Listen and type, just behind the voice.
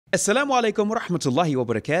Assalamu alaikum wa rahmatullahi wa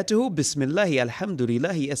barakatuhu. Bismillahi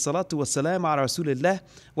alhamdulillahi assalatu wassalamu ala rasulillah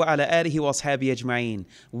wa ala alihi wa ashabi ajma'in.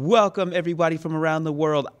 Welcome everybody from around the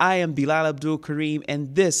world. I am Bilal Abdul Kareem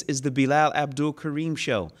and this is the Bilal Abdul Kareem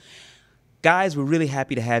Show. Guys, we're really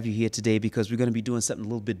happy to have you here today because we're going to be doing something a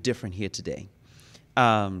little bit different here today.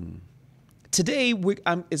 Today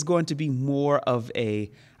is going to be more of I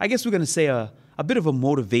guess we're going to say a bit of a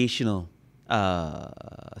motivational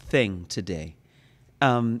thing today.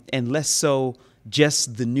 And less so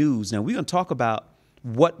just the news. Now, we're going to talk about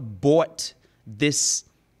what brought this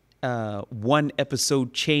one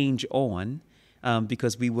episode change on,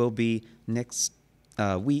 because we will be next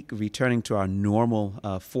week returning to our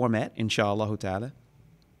normal format, inshallah ta'ala.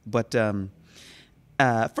 But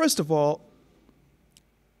first of all,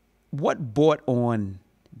 what brought on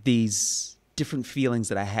these different feelings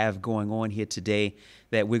that I have going on here today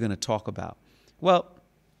that we're going to talk about? Well,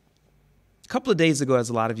 a couple of days ago, as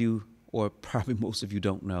a lot of you, or probably most of you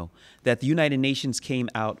don't know, that the United Nations came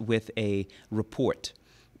out with a report.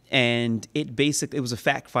 And it was a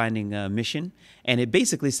fact-finding mission. And it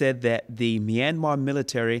basically said that the Myanmar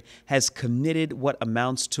military has committed what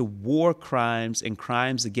amounts to war crimes and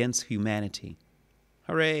crimes against humanity.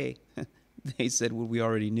 Hooray. They said what we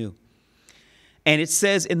already knew. And it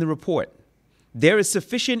says in the report, there is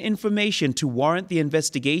sufficient information to warrant the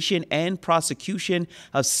investigation and prosecution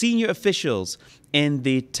of senior officials in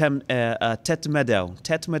the Tetmadaw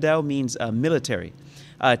means military,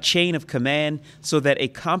 chain of command, so that a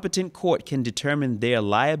competent court can determine their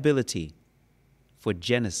liability for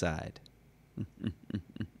genocide.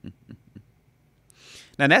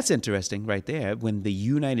 Now, that's interesting right there when the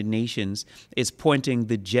United Nations is pointing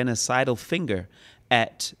the genocidal finger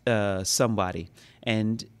at somebody.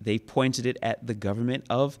 And they pointed it at the government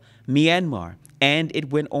of Myanmar. And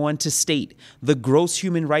it went on to state the gross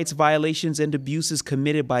human rights violations and abuses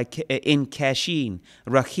committed in Kachin,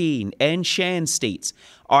 Rakhine, and Shan states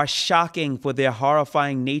are shocking for their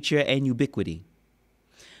horrifying nature and ubiquity.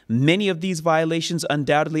 Many of these violations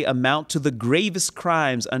undoubtedly amount to the gravest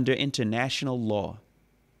crimes under international law.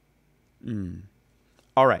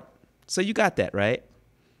 All right. So you got that, right?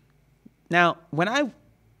 Now, when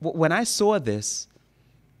I saw this,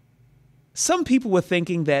 some people were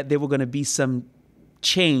thinking that there were going to be some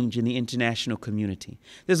change in the international community.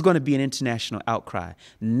 There's going to be an international outcry.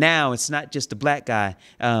 Now it's not just a black guy,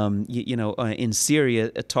 in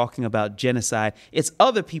Syria talking about genocide. It's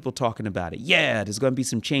other people talking about it. Yeah, there's going to be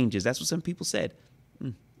some changes. That's what some people said.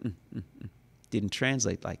 Didn't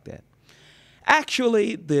translate like that.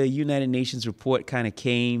 Actually, the United Nations report kind of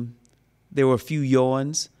came. There were a few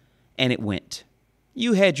yawns, and it went.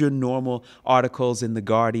 You had your normal articles in The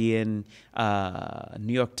Guardian,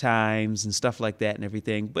 New York Times, and stuff like that and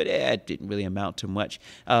everything, but it didn't really amount to much.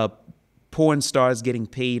 Porn stars getting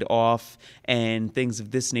paid off and things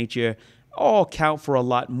of this nature all count for a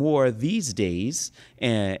lot more these days,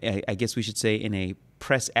 I guess we should say in a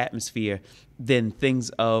press atmosphere, than things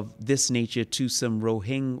of this nature to some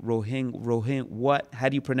Rohingya, what? How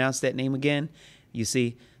do you pronounce that name again? You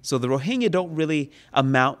see? So the Rohingya don't really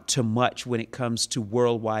amount to much when it comes to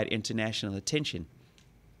worldwide international attention.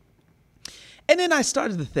 And then I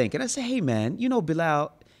started to think, and I said, hey, man,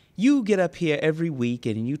 Bilal, you get up here every week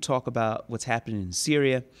and you talk about what's happening in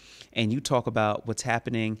Syria, and you talk about what's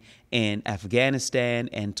happening in Afghanistan,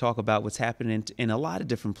 and talk about what's happening in a lot of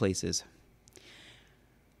different places.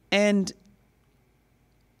 And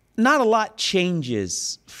not a lot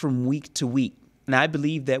changes from week to week. And I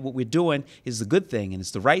believe that what we're doing is a good thing and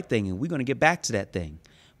it's the right thing, and we're going to get back to that thing.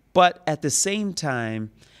 But at the same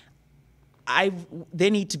time, there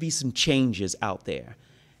need to be some changes out there.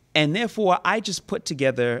 And therefore, I just put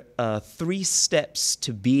together 3 steps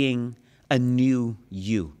to being a new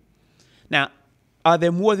you. Now, are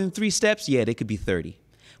there more than 3 steps? Yeah, there could be 30.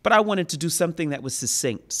 But I wanted to do something that was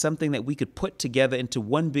succinct, something that we could put together into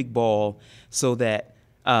one big ball so that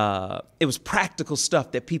it was practical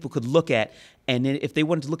stuff that people could look at. And then if they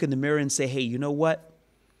wanted to look in the mirror and say, hey, you know what?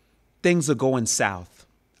 Things are going south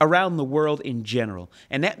around the world in general.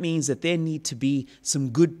 And that means that there need to be some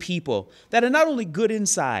good people that are not only good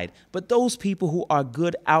inside, but those people who are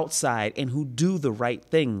good outside and who do the right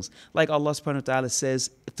things. Like Allah subhanahu wa ta'ala says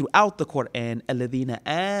throughout the Quran, alladhina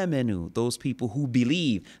amanu, those people who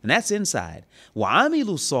believe, and that's inside. Wa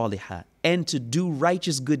amilu salihat, and to do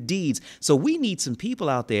righteous good deeds. So we need some people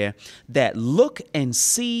out there that look and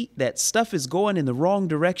see that stuff is going in the wrong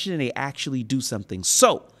direction and they actually do something.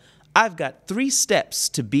 So I've got 3 steps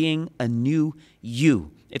to being a new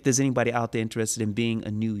you. If there's anybody out there interested in being a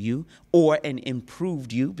new you or an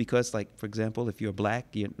improved you, because like, for example, if you're black,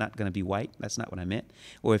 you're not going to be white. That's not what I meant.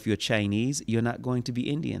 Or if you're Chinese, you're not going to be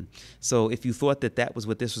Indian. So if you thought that that was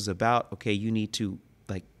what this was about, okay, you need to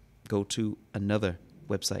like go to another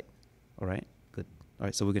website. All right, good. All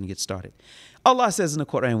right, so we're going to get started. Allah says in the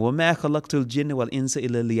Quran, وَمَا خَلَقْتُ الْجِنَّ وَالْإِنسَ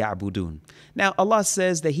إِلَّا لِيَعْبُدُونَ. Now, Allah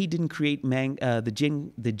says that He didn't create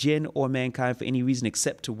the jinn or mankind for any reason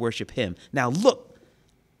except to worship Him. Now, look.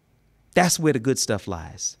 That's where the good stuff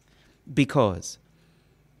lies, because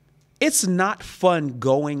it's not fun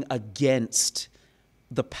going against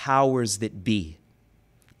the powers that be.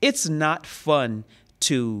 It's not fun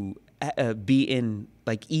to be in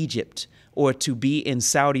like Egypt or to be in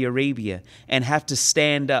Saudi Arabia and have to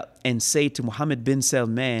stand up and say to Mohammed bin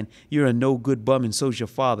Salman, you're a no good bum and so's your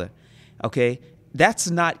father. Okay, that's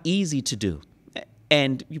not easy to do.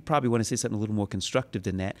 And you probably want to say something a little more constructive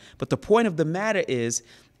than that. But the point of the matter is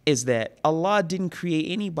that Allah didn't create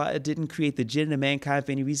the jinn and mankind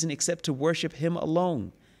for any reason except to worship Him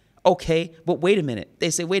alone. Okay, but wait a minute. They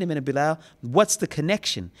say, wait a minute, Bilal, what's the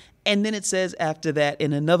connection? And then it says after that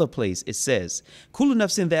in another place, it says, Kullu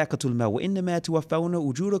nafsin dha'iqatul maut wa innama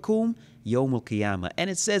tuwaffawna ujurakum yawmul qiyamah. And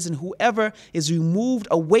it says, and whoever is removed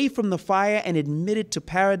away from the fire and admitted to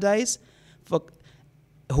paradise,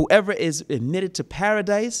 whoever is admitted to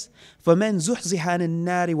paradise, فَمَنْ زُحْزِحَ عَنِ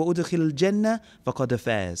النَّارِ وَأُدْخِلَ الْجَنَّةِ فَقَدْ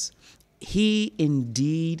فَازَ. He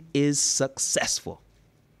indeed is successful.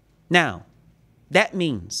 Now, that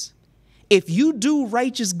means if you do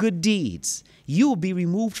righteous good deeds, you will be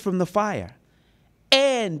removed from the fire.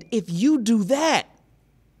 And if you do that,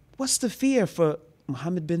 what's the fear for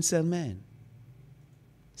Mohammed bin Salman,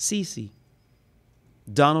 Sisi,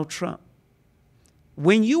 Donald Trump?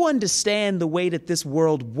 When you understand the way that this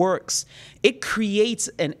world works, it creates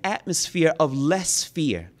an atmosphere of less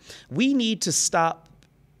fear. We need to stop,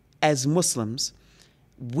 as Muslims,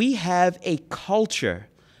 we have a culture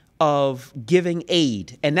of giving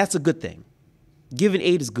aid, and that's a good thing. Giving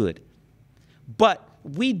aid is good. But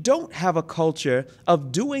we don't have a culture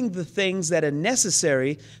of doing the things that are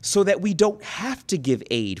necessary so that we don't have to give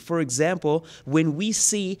aid. For example, when we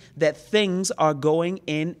see that things are going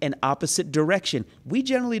in an opposite direction, we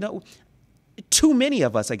generally don't, too many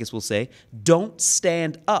of us, I guess we'll say, don't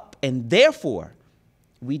stand up. And therefore,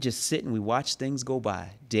 we just sit and we watch things go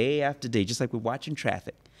by day after day, just like we're watching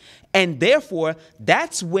traffic. And therefore,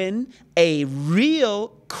 that's when a real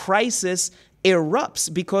crisis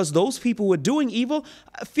erupts, because those people who are doing evil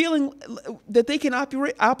feeling that they can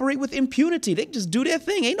operate with impunity. They just do their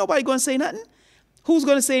thing. Ain't nobody going to say nothing. Who's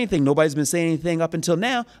going to say anything? Nobody's been saying anything up until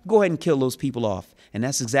now. Go ahead and kill those people off. And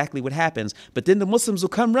that's exactly what happens. But then the Muslims will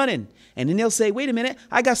come running, and then they'll say, wait a minute,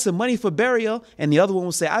 I got some money for burial. And the other one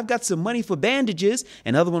will say, I've got some money for bandages.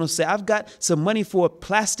 And the other one will say, I've got some money for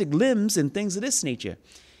plastic limbs and things of this nature.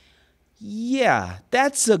 Yeah,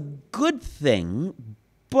 that's a good thing,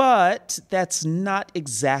 but that's not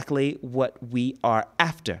exactly what we are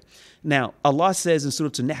after. Now, Allah says in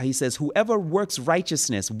Surah An-Nahl, He says, whoever works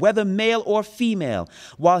righteousness, whether male or female,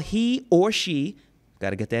 while he or she,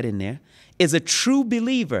 got to get that in there, is a true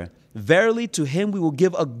believer, verily to him we will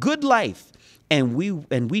give a good life, and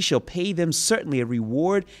we shall pay them certainly a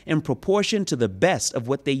reward in proportion to the best of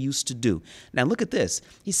what they used to do. Now, look at this.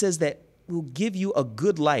 He says that will give you a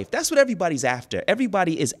good life. That's what everybody's after.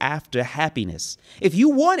 Everybody is after happiness. If you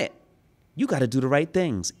want it, you got to do the right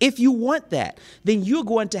things. If you want that, then you're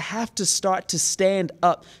going to have to start to stand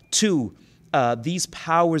up to these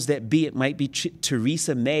powers that be. It might be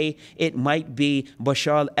Theresa May. It might be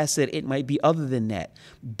Bashar al-Assad. It might be other than that.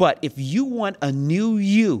 But if you want a new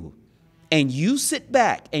you, and you sit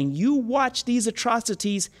back and you watch these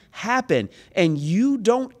atrocities happen and you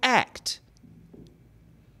don't act,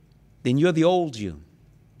 then you're the old you,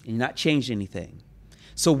 and you're not changing anything.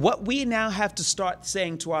 So what we now have to start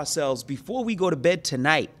saying to ourselves before we go to bed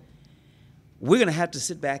tonight, we're going to have to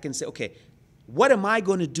sit back and say, okay, what am I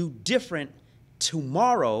going to do different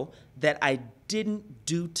tomorrow that I didn't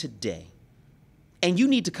do today? And you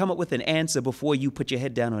need to come up with an answer before you put your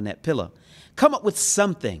head down on that pillow. Come up with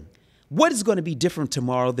something. What is going to be different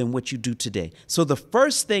tomorrow than what you do today? So the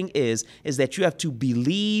first thing is that you have to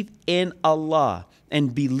believe in Allah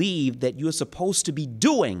and believe that you're supposed to be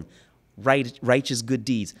doing righteous good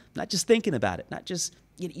deeds, not just thinking about it, not just,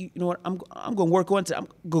 you know what, I'm going to work on to, I'm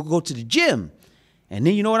going to go to the gym. And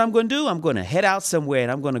then you know what I'm going to do? I'm going to head out somewhere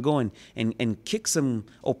and I'm going to go and kick some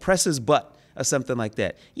oppressor's butt or something like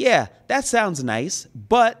that. Yeah, that sounds nice,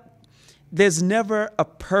 but there's never a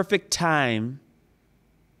perfect time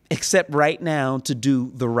except right now to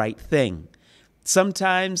do the right thing.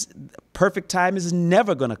 Sometimes perfect time is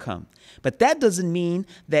never going to come. But that doesn't mean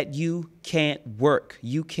that you can't work,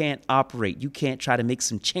 you can't operate, you can't try to make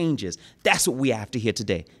some changes. That's what we have to hear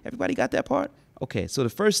today. Everybody got that part? Okay, so the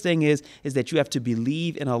first thing is that you have to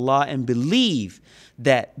believe in Allah and believe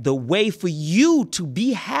that the way for you to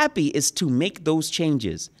be happy is to make those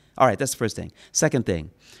changes. All right, that's the first thing. Second thing,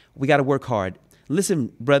 we got to work hard.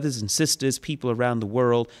 Listen, brothers and sisters, people around the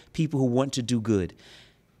world, people who want to do good.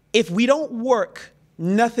 If we don't work,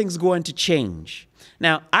 nothing's going to change.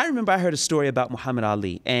 Now, I remember I heard a story about Muhammad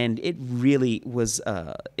Ali, and it really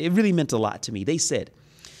meant a lot to me. They said,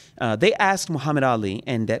 they asked Muhammad Ali,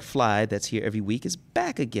 and that fly that's here every week is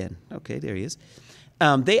back again. Okay, there he is.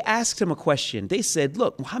 They asked him a question. They said,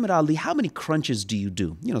 look, Muhammad Ali, how many crunches do you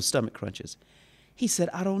do? You know, stomach crunches. He said,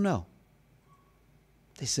 I don't know.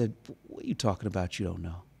 They said, what are you talking about? You don't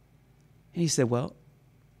know. And he said, well,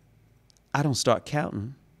 I don't start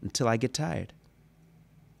counting until I get tired.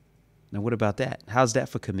 Now, what about that? How's that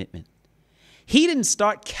for commitment? He didn't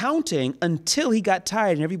start counting until he got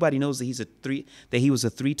tired, and everybody knows that he was a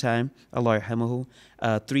three-time, Allah yarhamuhu,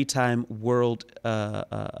 three-time world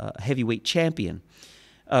heavyweight champion,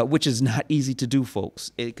 which is not easy to do, folks,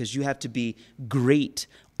 because you have to be great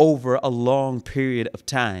over a long period of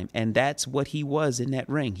time, and that's what he was in that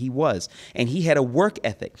ring. He was, and he had a work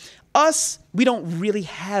ethic. Us, we don't really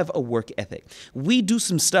have a work ethic. We do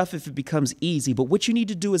some stuff if it becomes easy, but what you need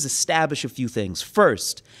to do is establish a few things.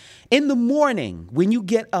 First, in the morning, when you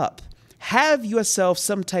get up, have yourself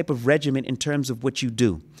some type of regimen in terms of what you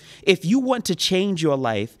do. If you want to change your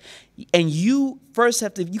life, and you first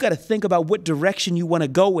you got to think about what direction you want to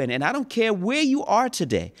go in. And I don't care where you are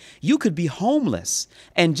today. You could be homeless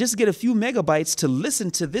and just get a few megabytes to listen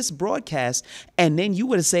to this broadcast. And then you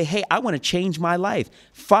would say, hey, I want to change my life.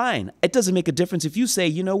 Fine. It doesn't make a difference if you say,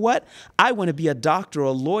 you know what? I want to be a doctor or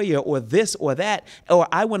a lawyer or this or that, or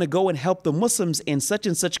I want to go and help the Muslims in such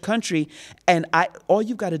and such country. And all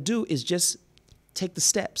you've got to do is just take the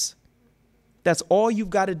steps. That's all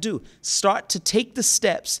you've got to do. Start to take the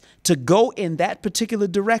steps to go in that particular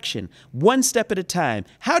direction, one step at a time.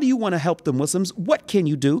 How do you want to help the Muslims? What can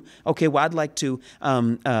you do? Okay, well, I'd like to,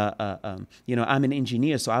 I'm an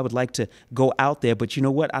engineer, so I would like to go out there. But you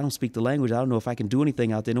know what? I don't speak the language. I don't know if I can do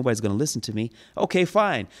anything out there. Nobody's going to listen to me. Okay,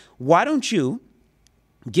 fine. Why don't you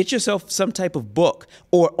get yourself some type of book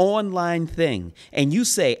or online thing, and you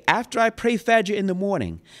say, after I pray Fajr in the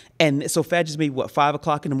morning, and so Fajr is maybe, 5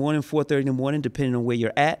 o'clock in the morning, 4:30 in the morning, depending on where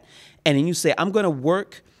you're at, and then you say, I'm going to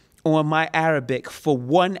work on my Arabic for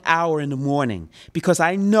 1 hour in the morning because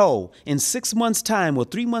I know in 6 months' time or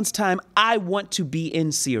 3 months' time, I want to be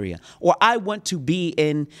in Syria, or I want to be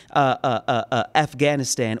in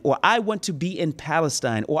Afghanistan, or I want to be in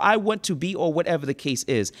Palestine, or I want to be, or whatever the case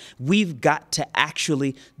is. We've got to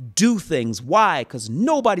actually do things. Why? Because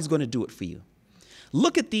nobody's going to do it for you.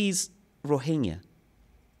 Look at these Rohingya.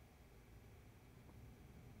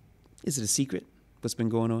 Is it a secret what's been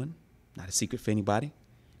going on? Not a secret for anybody.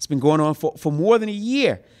 It's been going on for more than a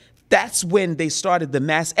year. That's when they started the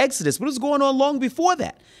mass exodus. But it was going on long before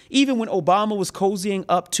that. Even when Obama was cozying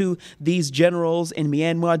up to these generals in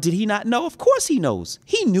Myanmar, did he not know? Of course he knows.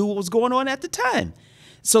 He knew what was going on at the time.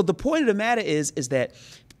 So the point of the matter is that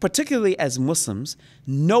particularly as Muslims,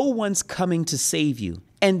 no one's coming to save you.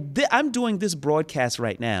 And I'm doing this broadcast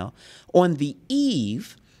right now on the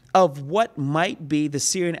eve of what might be the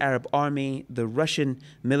Syrian Arab Army, the Russian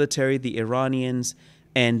military, the Iranians,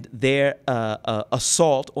 and their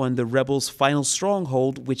assault on the rebels' final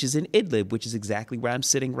stronghold, which is in Idlib, which is exactly where I'm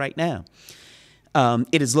sitting right now.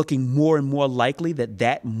 It is looking more and more likely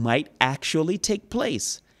that might actually take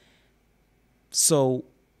place. So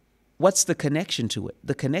what's the connection to it?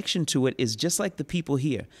 The connection to it is just like the people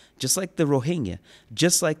here, just like the Rohingya,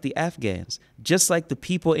 just like the Afghans, just like the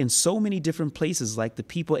people in so many different places, like the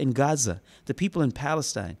people in Gaza, the people in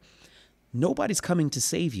Palestine. Nobody's coming to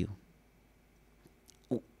save you.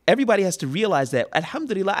 Everybody has to realize that.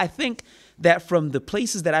 Alhamdulillah, I think that from the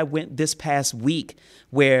places that I went this past week,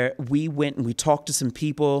 where we went and we talked to some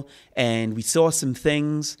people and we saw some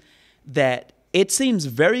things, that it seems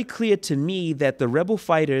very clear to me that the rebel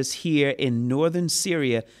fighters here in northern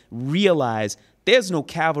Syria realize there's no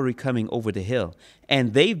cavalry coming over the hill.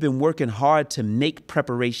 And they've been working hard to make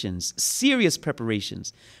preparations, serious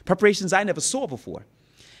preparations I never saw before.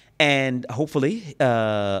 And hopefully,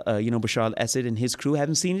 Bashar al-Assad and his crew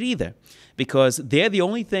haven't seen it either, because they're the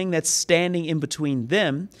only thing that's standing in between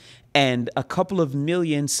them and a couple of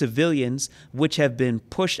million civilians which have been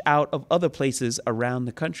pushed out of other places around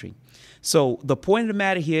the country. So the point of the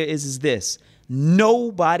matter here is this: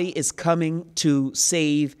 nobody is coming to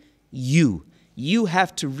save you. You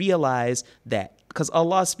have to realize that because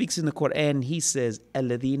Allah speaks in the Quran, He says,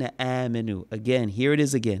 "Alladhina amanu." Again, here it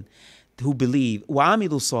is again. Who believe, وَعَمِلُوا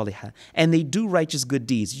صَالِحًا, and they do righteous good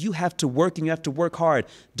deeds. You have to work and you have to work hard.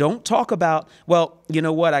 Don't talk about, well, you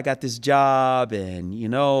know what, I got this job and,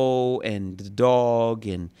 and the dog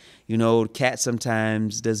and, the cat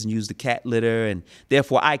sometimes doesn't use the cat litter and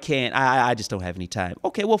therefore I can't, I just don't have any time.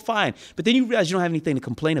 Okay, well, fine. But then you realize you don't have anything to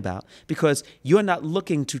complain about because you're not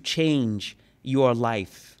looking to change your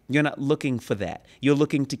life. You're not looking for that. You're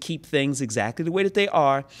looking to keep things exactly the way that they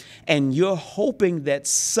are. And you're hoping that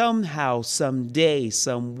somehow, someday,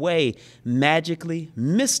 some way, magically,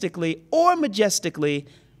 mystically, or majestically,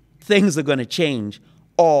 things are going to change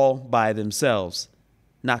all by themselves.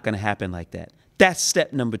 Not going to happen like that. That's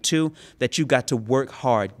step number 2, that you got to work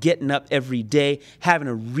hard, getting up every day, having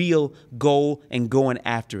a real goal and going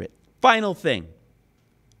after it. Final thing,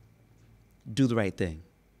 do the right thing.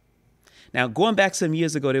 Now, going back some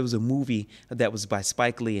years ago, there was a movie that was by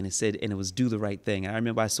Spike Lee, and it was Do the Right Thing. I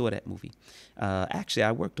remember I saw that movie. Actually,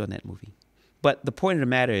 I worked on that movie. But the point of the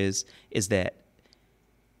matter is that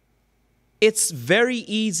it's very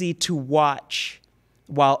easy to watch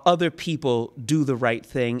while other people do the right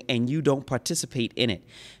thing and you don't participate in it.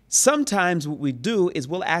 Sometimes what we do is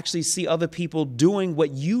we'll actually see other people doing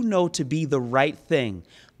what you know to be the right thing.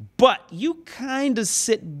 But you kind of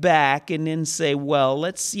sit back and then say, well,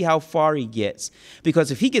 let's see how far he gets.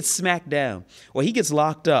 Because if he gets smacked down or he gets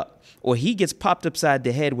locked up or he gets popped upside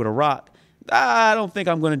the head with a rock, I don't think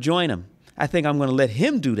I'm going to join him. I think I'm going to let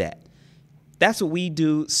him do that. That's what we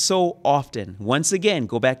do so often. Once again,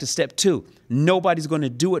 go back to step 2. Nobody's going to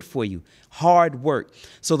do it for you. Hard work.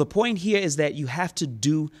 So the point here is that you have to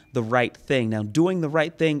do the right thing. Now, doing the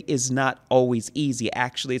right thing is not always easy.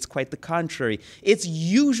 Actually, it's quite the contrary. It's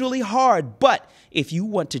usually hard. But if you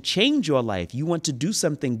want to change your life, you want to do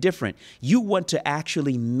something different, you want to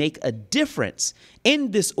actually make a difference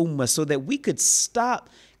in this ummah so that we could stop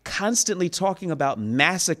constantly talking about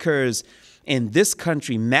massacres in this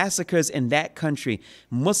country, massacres in that country,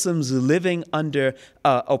 Muslims living under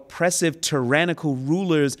oppressive, tyrannical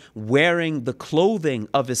rulers wearing the clothing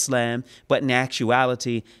of Islam, but in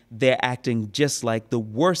actuality, they're acting just like the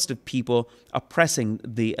worst of people, oppressing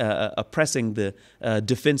the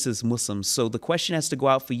defenseless Muslims. So the question has to go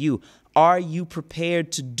out for you. Are you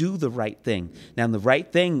prepared to do the right thing? Now, the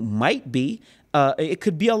right thing might be it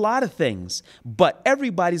could be a lot of things, but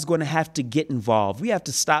everybody's going to have to get involved. We have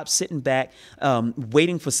to stop sitting back,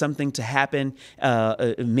 waiting for something to happen.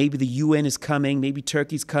 Maybe the UN is coming, maybe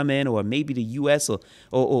Turkey's coming, or maybe the US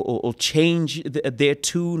will change their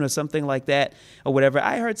tune or something like that, or whatever.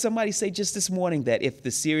 I heard somebody say just this morning that if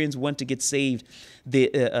the Syrians want to get saved,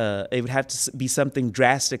 it would have to be something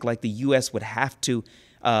drastic, like the US would have to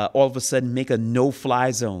all of a sudden make a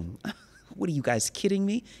no-fly zone. What are you guys kidding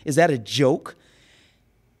me? Is that a joke?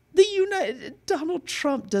 Donald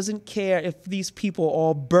Trump doesn't care if these people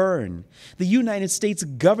all burn. The United States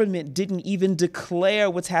government didn't even declare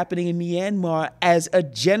what's happening in Myanmar as a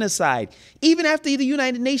genocide, even after the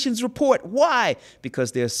United Nations report. Why?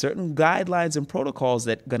 Because there are certain guidelines and protocols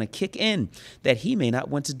that are going to kick in that he may not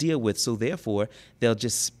want to deal with. So therefore,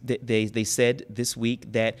 they said this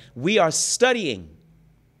week that we are studying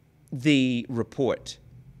the report,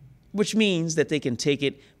 which means that they can take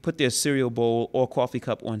it, put their cereal bowl or coffee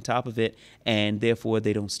cup on top of it, and therefore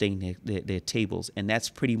they don't stain their tables. And that's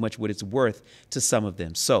pretty much what it's worth to some of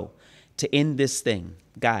them. So to end this thing,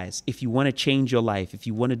 guys, if you want to change your life, if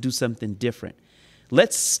you want to do something different,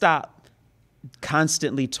 let's stop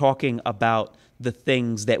constantly talking about the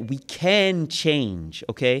things that we can change,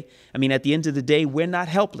 okay? I mean, at the end of the day, we're not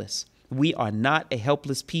helpless. We are not a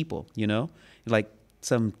helpless people, like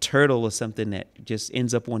some turtle or something that just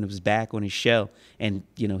ends up on his back, on his shell, and,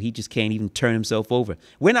 he just can't even turn himself over.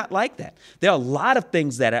 We're not like that. There are a lot of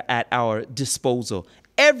things that are at our disposal.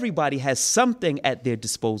 Everybody has something at their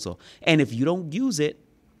disposal. And if you don't use it,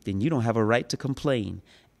 then you don't have a right to complain.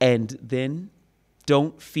 And then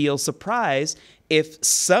don't feel surprised if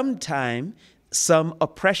sometime some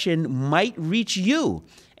oppression might reach you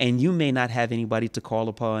and you may not have anybody to call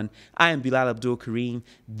upon. I am Bilal Abdul Kareem.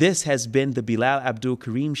 This has been the Bilal Abdul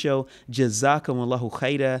Kareem Show. Jazakumullahu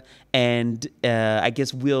khaira. And I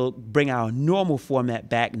guess we'll bring our normal format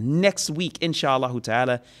back next week, inshallah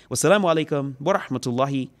ta'ala. Wassalamu alaikum wa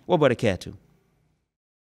rahmatullahi wa barakatuh.